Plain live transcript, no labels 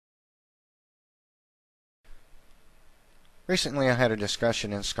Recently I had a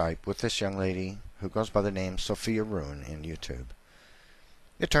discussion in Skype with this young lady who goes by the name Sophia Rune in YouTube.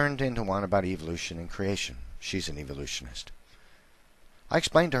 It turned into one about evolution and creation. She's an evolutionist. I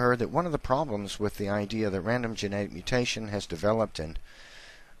explained to her that one of the problems with the idea that random genetic mutation has developed in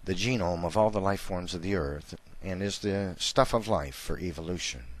the genome of all the life forms of the earth and is the stuff of life for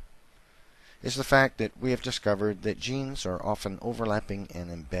evolution is the fact that we have discovered that genes are often overlapping and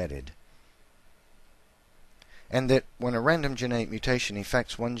embedded, and that when a random genetic mutation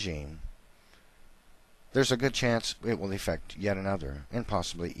affects one gene, there's a good chance it will affect yet another, and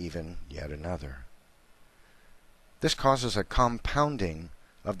possibly even yet another. This causes a compounding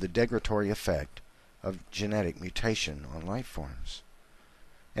of the degradatory effect of genetic mutation on life forms,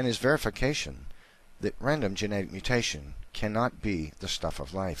 and is verification that random genetic mutation cannot be the stuff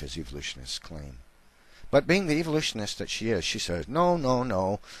of life, as evolutionists claim. But being the evolutionist that she is, she says,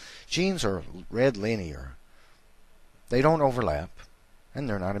 no, genes are red linear. They don't overlap, and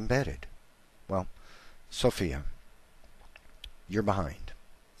they're not embedded. Well, Sophia, you're behind.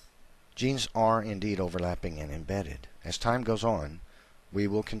 Genes are indeed overlapping and embedded. As time goes on, we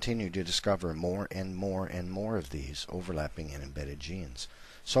will continue to discover more and more and more of these overlapping and embedded genes.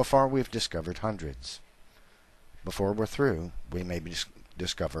 So far, we've discovered hundreds. Before we're through, we may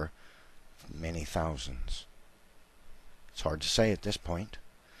discover many thousands. It's hard to say at this point.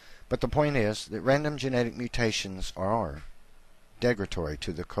 But the point is that random genetic mutations are degradatory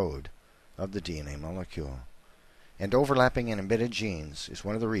to the code of the DNA molecule. And overlapping and embedded genes is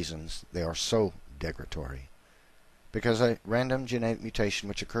one of the reasons they are so degradatory. Because a random genetic mutation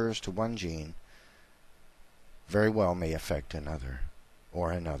which occurs to one gene very well may affect another,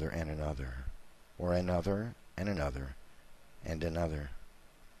 or another and another, or another and another and another.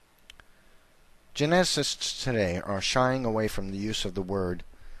 Geneticists today are shying away from the use of the word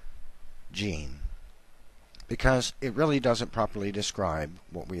gene because it really doesn't properly describe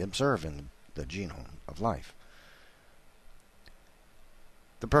what we observe in the genome of life.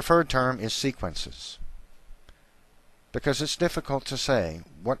 The preferred term is sequences, because it's difficult to say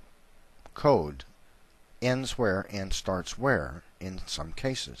what code ends where and starts where in some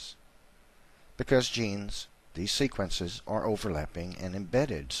cases, because genes, these sequences, are overlapping and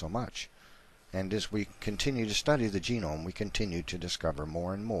embedded so much. And as we continue to study the genome, we continue to discover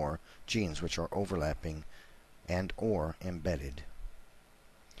more and more genes which are overlapping and or embedded.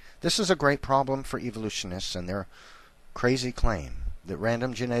 This is a great problem for evolutionists and their crazy claim that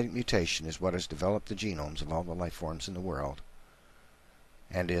random genetic mutation is what has developed the genomes of all the life forms in the world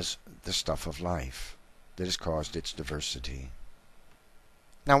and is the stuff of life that has caused its diversity.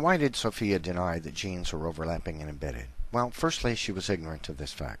 Now, why did Sophia deny that genes are overlapping and embedded? Well, firstly, she was ignorant of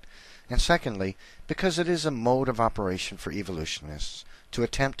this fact. And secondly, because it is a mode of operation for evolutionists to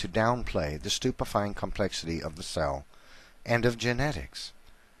attempt to downplay the stupefying complexity of the cell and of genetics,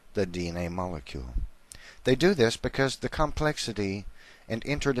 the DNA molecule. They do this because the complexity and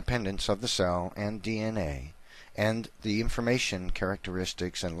interdependence of the cell and DNA and the information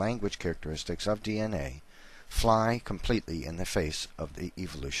characteristics and language characteristics of DNA fly completely in the face of the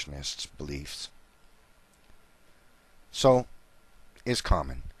evolutionists' beliefs. So, is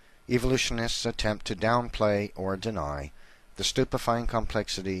common. Evolutionists attempt to downplay or deny the stupefying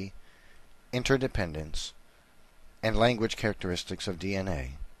complexity, interdependence, and language characteristics of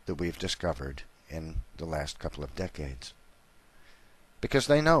DNA that we've discovered in the last couple of decades. Because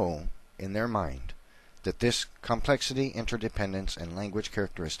they know, in their mind, that this complexity, interdependence, and language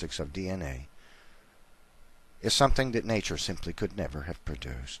characteristics of DNA is something that nature simply could never have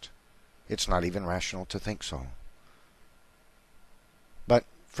produced. It's not even rational to think so. But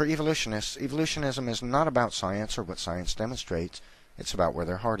for evolutionists, evolutionism is not about science or what science demonstrates. It's about where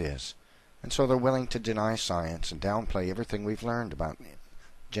their heart is. And so they're willing to deny science and downplay everything we've learned about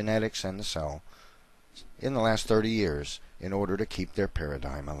genetics and the cell in the last 30 years in order to keep their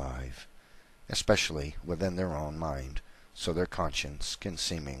paradigm alive, especially within their own mind, so their conscience can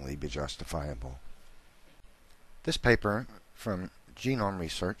seemingly be justifiable. This paper from Genome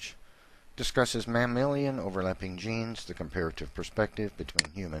Research discusses mammalian overlapping genes, the comparative perspective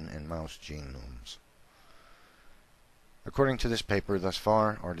between human and mouse genomes. According to this paper, thus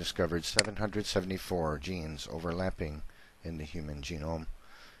far are discovered 774 genes overlapping in the human genome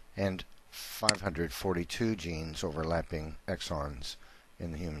and 542 genes overlapping exons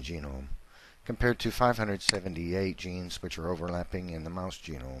in the human genome, compared to 578 genes which are overlapping in the mouse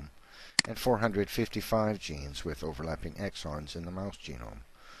genome and 455 genes with overlapping exons in the mouse genome.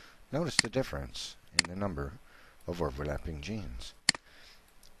 Notice the difference in the number of overlapping genes.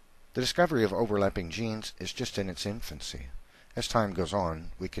 The discovery of overlapping genes is just in its infancy. As time goes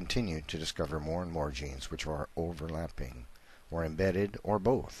on, we continue to discover more and more genes which are overlapping or embedded, or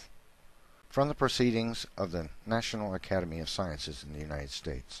both. From the Proceedings of the National Academy of Sciences in the United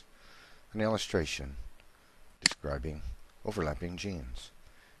States, an illustration describing overlapping genes.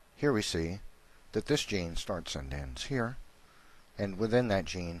 Here we see that this gene starts and ends here, and within that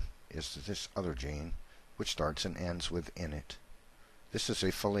gene is this other gene, which starts and ends within it. This is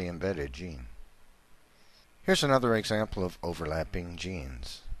a fully embedded gene. Here's another example of overlapping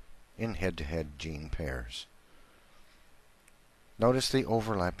genes in head-to-head gene pairs. Notice the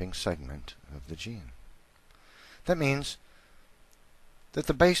overlapping segment of the gene. That means that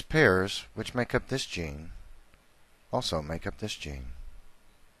the base pairs which make up this gene also make up this gene.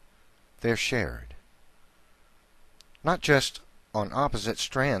 They're shared, not just on opposite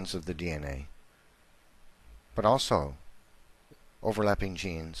strands of the DNA, but also overlapping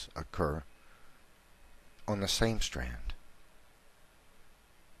genes occur on the same strand.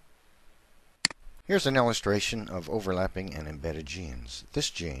 Here's an illustration of overlapping and embedded genes. This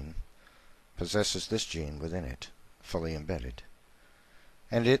gene possesses this gene within it, fully embedded,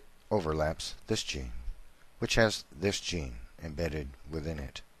 and it overlaps this gene, which has this gene embedded within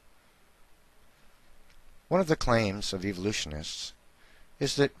it. One of the claims of evolutionists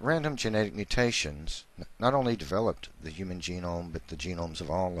is that random genetic mutations not only developed the human genome, but the genomes of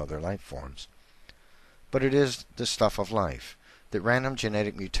all other life forms. But it is the stuff of life, that random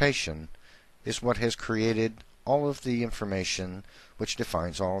genetic mutation is what has created all of the information which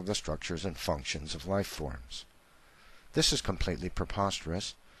defines all of the structures and functions of life forms. This is completely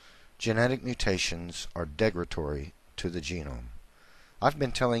preposterous. Genetic mutations are degradatory to the genome. I've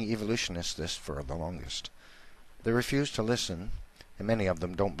been telling evolutionists this for the longest. They refuse to listen, and many of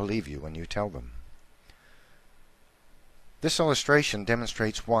them don't believe you when you tell them. This illustration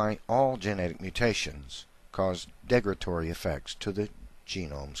demonstrates why all genetic mutations cause degradatory effects to the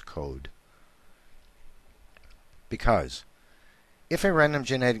genome's code. Because if a random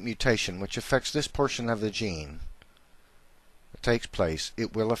genetic mutation which affects this portion of the gene takes place,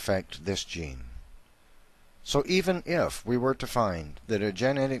 it will affect this gene. So even if we were to find that a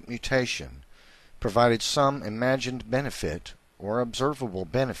genetic mutation provided some imagined benefit or observable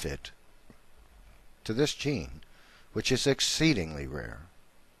benefit to this gene, which is exceedingly rare,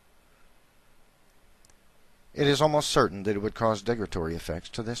 it is almost certain that it would cause degradatory effects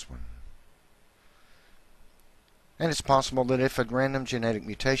to this one. And it's possible that if a random genetic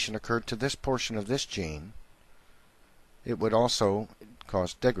mutation occurred to this portion of this gene, it would also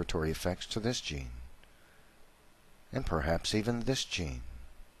cause degradatory effects to this gene, and perhaps even this gene.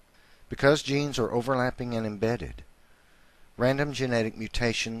 Because genes are overlapping and embedded, random genetic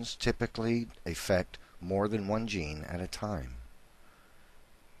mutations typically affect more than one gene at a time,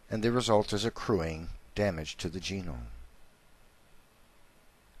 and the result is accruing damage to the genome.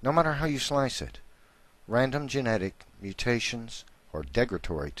 No matter how you slice it, random genetic mutations are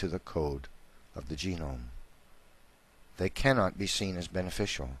degradatory to the code of the genome. They cannot be seen as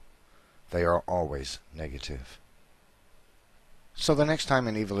beneficial. They are always negative. So the next time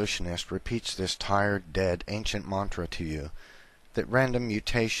an evolutionist repeats this tired, dead, ancient mantra to you, that random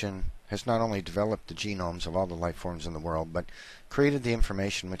mutation has not only developed the genomes of all the life forms in the world, but created the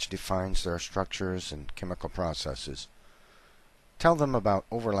information which defines their structures and chemical processes, tell them about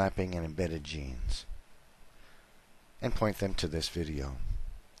overlapping and embedded genes, and point them to this video.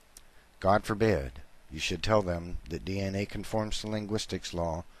 God forbid you should tell them that DNA conforms to linguistics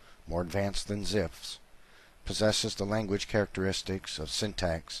law, more advanced than Zipf's, possesses the language characteristics of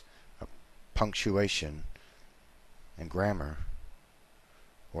syntax, of punctuation, and grammar,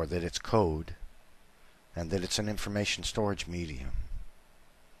 or that it's code, and that it's an information storage medium.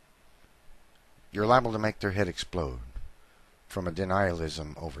 You're liable to make their head explode from a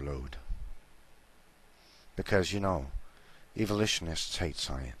denialism overload. Because, you know, evolutionists hate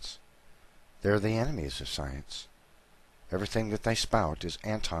science. They're the enemies of science. Everything that they spout is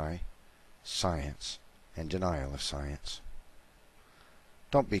anti-science and denial of science.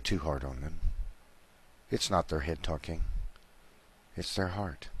 Don't be too hard on them. It's not their head talking. It's their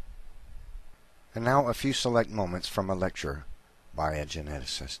heart. And now a few select moments from a lecture by a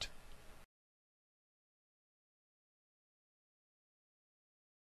geneticist.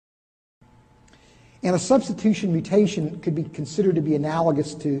 And a substitution mutation could be considered to be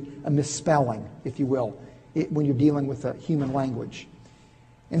analogous to a misspelling, if you will, when you're dealing with a human language.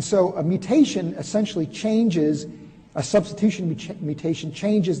 And so a mutation essentially changes, a substitution mutation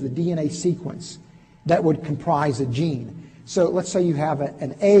changes the DNA sequence that would comprise a gene. So let's say you have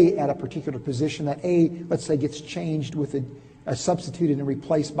an A at a particular position. That A, let's say, gets changed with a substituted and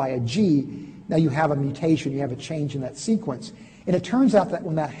replaced by a G. Now you have a mutation, you have a change in that sequence. And it turns out that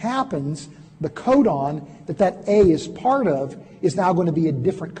when that happens, the codon that A is part of is now going to be a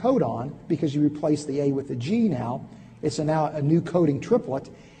different codon because you replace the A with the G now. It's now a new coding triplet.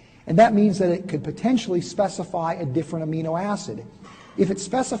 And that means that it could potentially specify a different amino acid. If it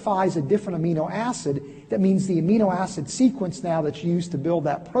specifies a different amino acid, that means the amino acid sequence now that's used to build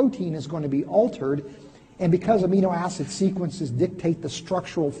that protein is going to be altered. And because amino acid sequences dictate the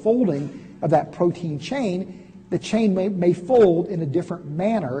structural folding of that protein chain, the chain may fold in a different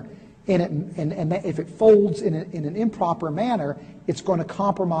manner. And if it folds in an improper manner, it's going to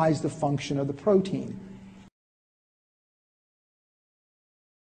compromise the function of the protein.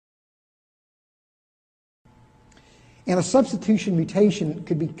 And a substitution mutation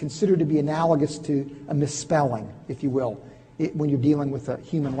could be considered to be analogous to a misspelling, if you will, when you're dealing with a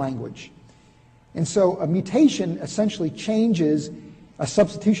human language. And so a mutation essentially changes, a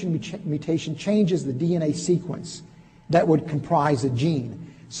substitution mutation changes the DNA sequence that would comprise a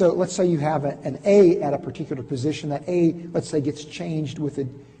gene. So let's say you have an A at a particular position. That A, let's say, gets changed with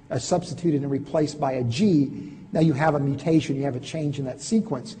a substituted and replaced by a G. Now you have a mutation, you have a change in that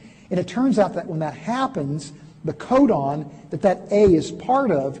sequence. And it turns out that when that happens, the codon that A is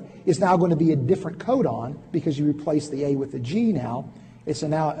part of is now going to be a different codon because you replace the A with the G now. It's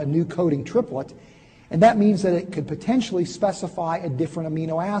now a new coding triplet. And that means that it could potentially specify a different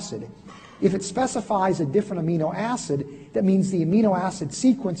amino acid. If it specifies a different amino acid, that means the amino acid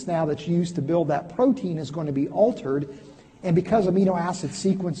sequence now that's used to build that protein is going to be altered. And because amino acid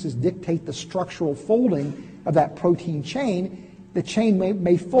sequences dictate the structural folding of that protein chain, the chain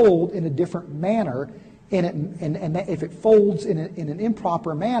may fold in a different manner. And if it folds in an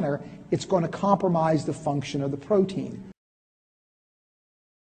improper manner, it's going to compromise the function of the protein.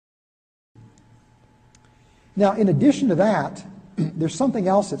 Now, in addition to that, there's something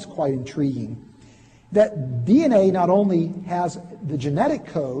else that's quite intriguing. That DNA not only has the genetic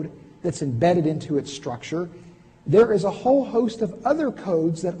code that's embedded into its structure, there is a whole host of other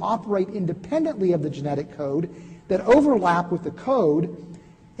codes that operate independently of the genetic code that overlap with the code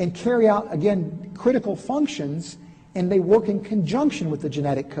and carry out, again, critical functions, and they work in conjunction with the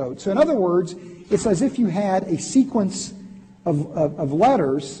genetic code. So in other words, it's as if you had a sequence of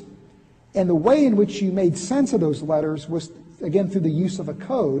letters, and the way in which you made sense of those letters was, again, through the use of a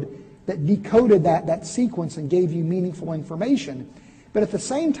code that decoded that sequence and gave you meaningful information. But at the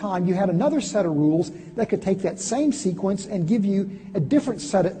same time, you had another set of rules that could take that same sequence and give you a different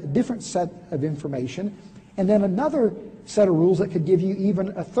set of information, and then another set of rules that could give you even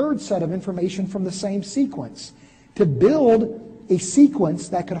a third set of information from the same sequence. To build a sequence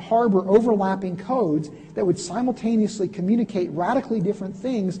that could harbor overlapping codes that would simultaneously communicate radically different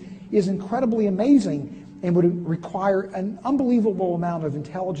things is incredibly amazing and would require an unbelievable amount of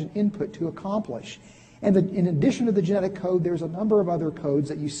intelligent input to accomplish. And in addition to the genetic code, there's a number of other codes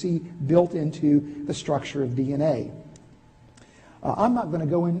that you see built into the structure of DNA. I'm not going to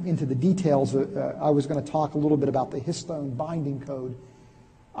go into the details. I was going to talk a little bit about the histone binding code.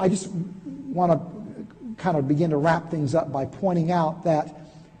 I just want to kind of begin to wrap things up by pointing out that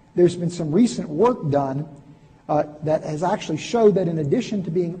there's been some recent work done that has actually showed that in addition to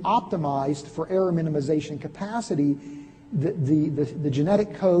being optimized for error minimization capacity, the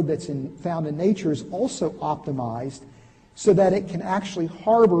genetic code that's found in nature is also optimized so that it can actually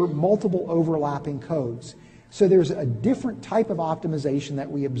harbor multiple overlapping codes. So there's a different type of optimization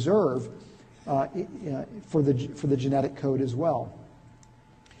that we observe for the genetic code as well.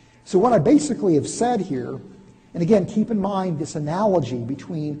 So what I basically have said here, and again, keep in mind this analogy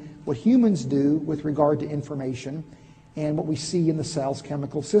between what humans do with regard to information and what we see in the cell's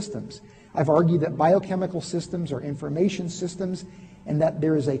chemical systems. I've argued that biochemical systems are information systems and that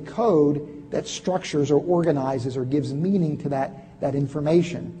there is a code that structures or organizes or gives meaning to that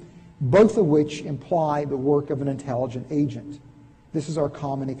information, both of which imply the work of an intelligent agent. This is our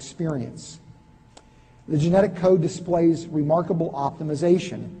common experience. The genetic code displays remarkable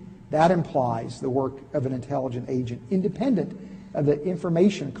optimization. That implies the work of an intelligent agent, independent of the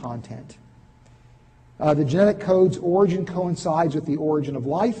information content. The genetic code's origin coincides with the origin of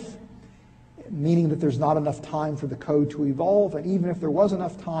life, meaning that there's not enough time for the code to evolve, and even if there was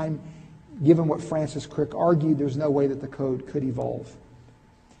enough time, given what Francis Crick argued, there's no way that the code could evolve.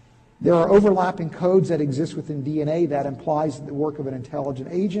 There are overlapping codes that exist within DNA that implies the work of an intelligent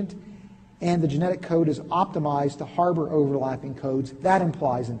agent, and the genetic code is optimized to harbor overlapping codes. That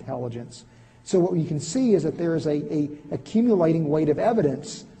implies intelligence. So what you can see is that there is a accumulating weight of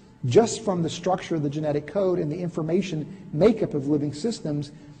evidence just from the structure of the genetic code and the information makeup of living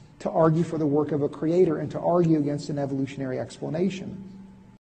systems to argue for the work of a creator and to argue against an evolutionary explanation.